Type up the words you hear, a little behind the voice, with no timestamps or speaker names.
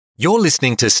You're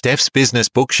listening to Steph's Business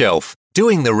Bookshelf,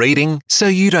 doing the reading so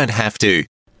you don't have to.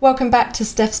 Welcome back to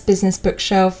Steph's Business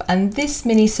Bookshelf and this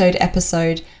mini-sode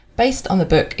episode based on the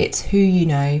book It's Who You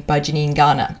Know by Janine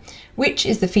Garner, which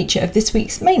is the feature of this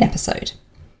week's main episode.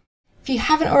 If you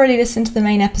haven't already listened to the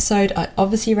main episode, I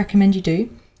obviously recommend you do,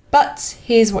 but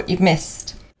here's what you've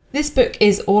missed. This book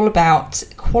is all about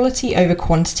quality over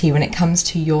quantity when it comes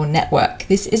to your network.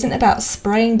 This isn't about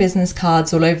spraying business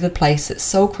cards all over the place at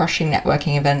soul-crushing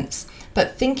networking events,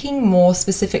 but thinking more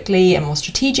specifically and more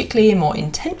strategically and more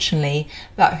intentionally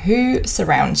about who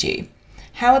surrounds you.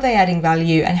 How are they adding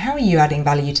value and how are you adding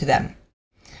value to them?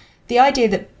 The idea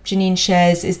that Janine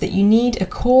shares is that you need a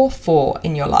core four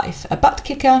in your life: a butt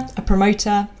kicker, a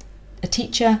promoter, a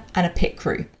teacher, and a pit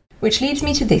crew. Which leads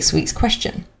me to this week's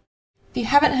question. If you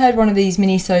haven't heard one of these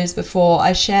mini-sodes before,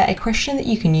 I share a question that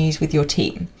you can use with your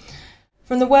team.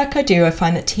 From the work I do, I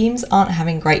find that teams aren't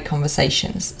having great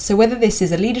conversations. So whether this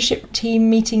is a leadership team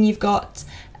meeting you've got,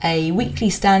 a weekly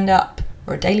stand-up,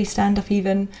 or a daily stand-up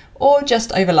even, or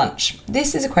just over lunch,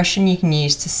 this is a question you can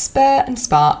use to spur and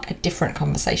spark a different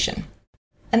conversation.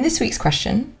 And this week's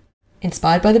question,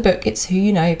 inspired by the book It's Who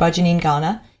You Know by Janine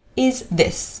Garner, is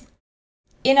this.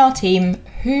 In our team,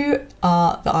 who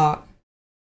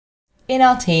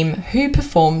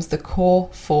performs the core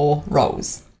four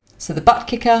roles? So the butt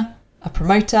kicker, a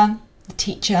promoter, the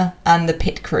teacher, and the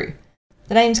pit crew.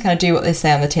 The names kind of do what they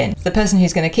say on the tin. The person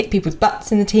who's going to kick people's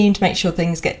butts in the team to make sure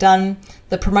things get done,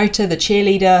 the promoter, the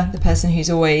cheerleader, the person who's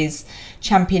always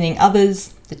championing others,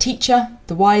 the teacher,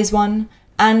 the wise one,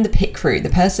 and the pit crew, the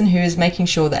person who is making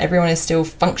sure that everyone is still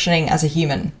functioning as a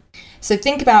human. So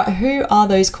think about who are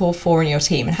those core four in your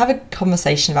team and have a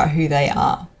conversation about who they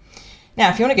are. Now,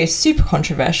 if you want to go super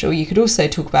controversial, you could also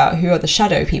talk about who are the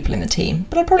shadow people in the team,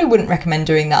 but I probably wouldn't recommend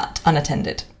doing that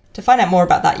unattended. To find out more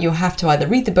about that, you'll have to either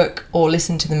read the book or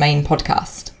listen to the main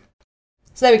podcast.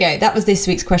 So there we go, that was this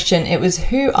week's question. It was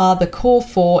who are the core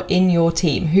four in your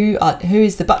team? Who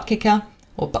is the butt kicker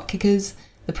or butt kickers,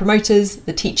 the promoters,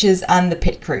 the teachers, and the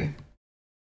pit crew?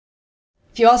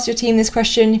 If you asked your team this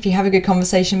question, if you have a good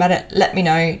conversation about it, let me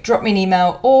know. Drop me an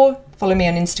email or follow me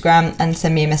on Instagram and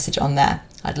send me a message on there.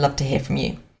 I'd love to hear from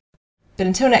you. But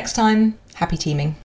until next time, happy teaming.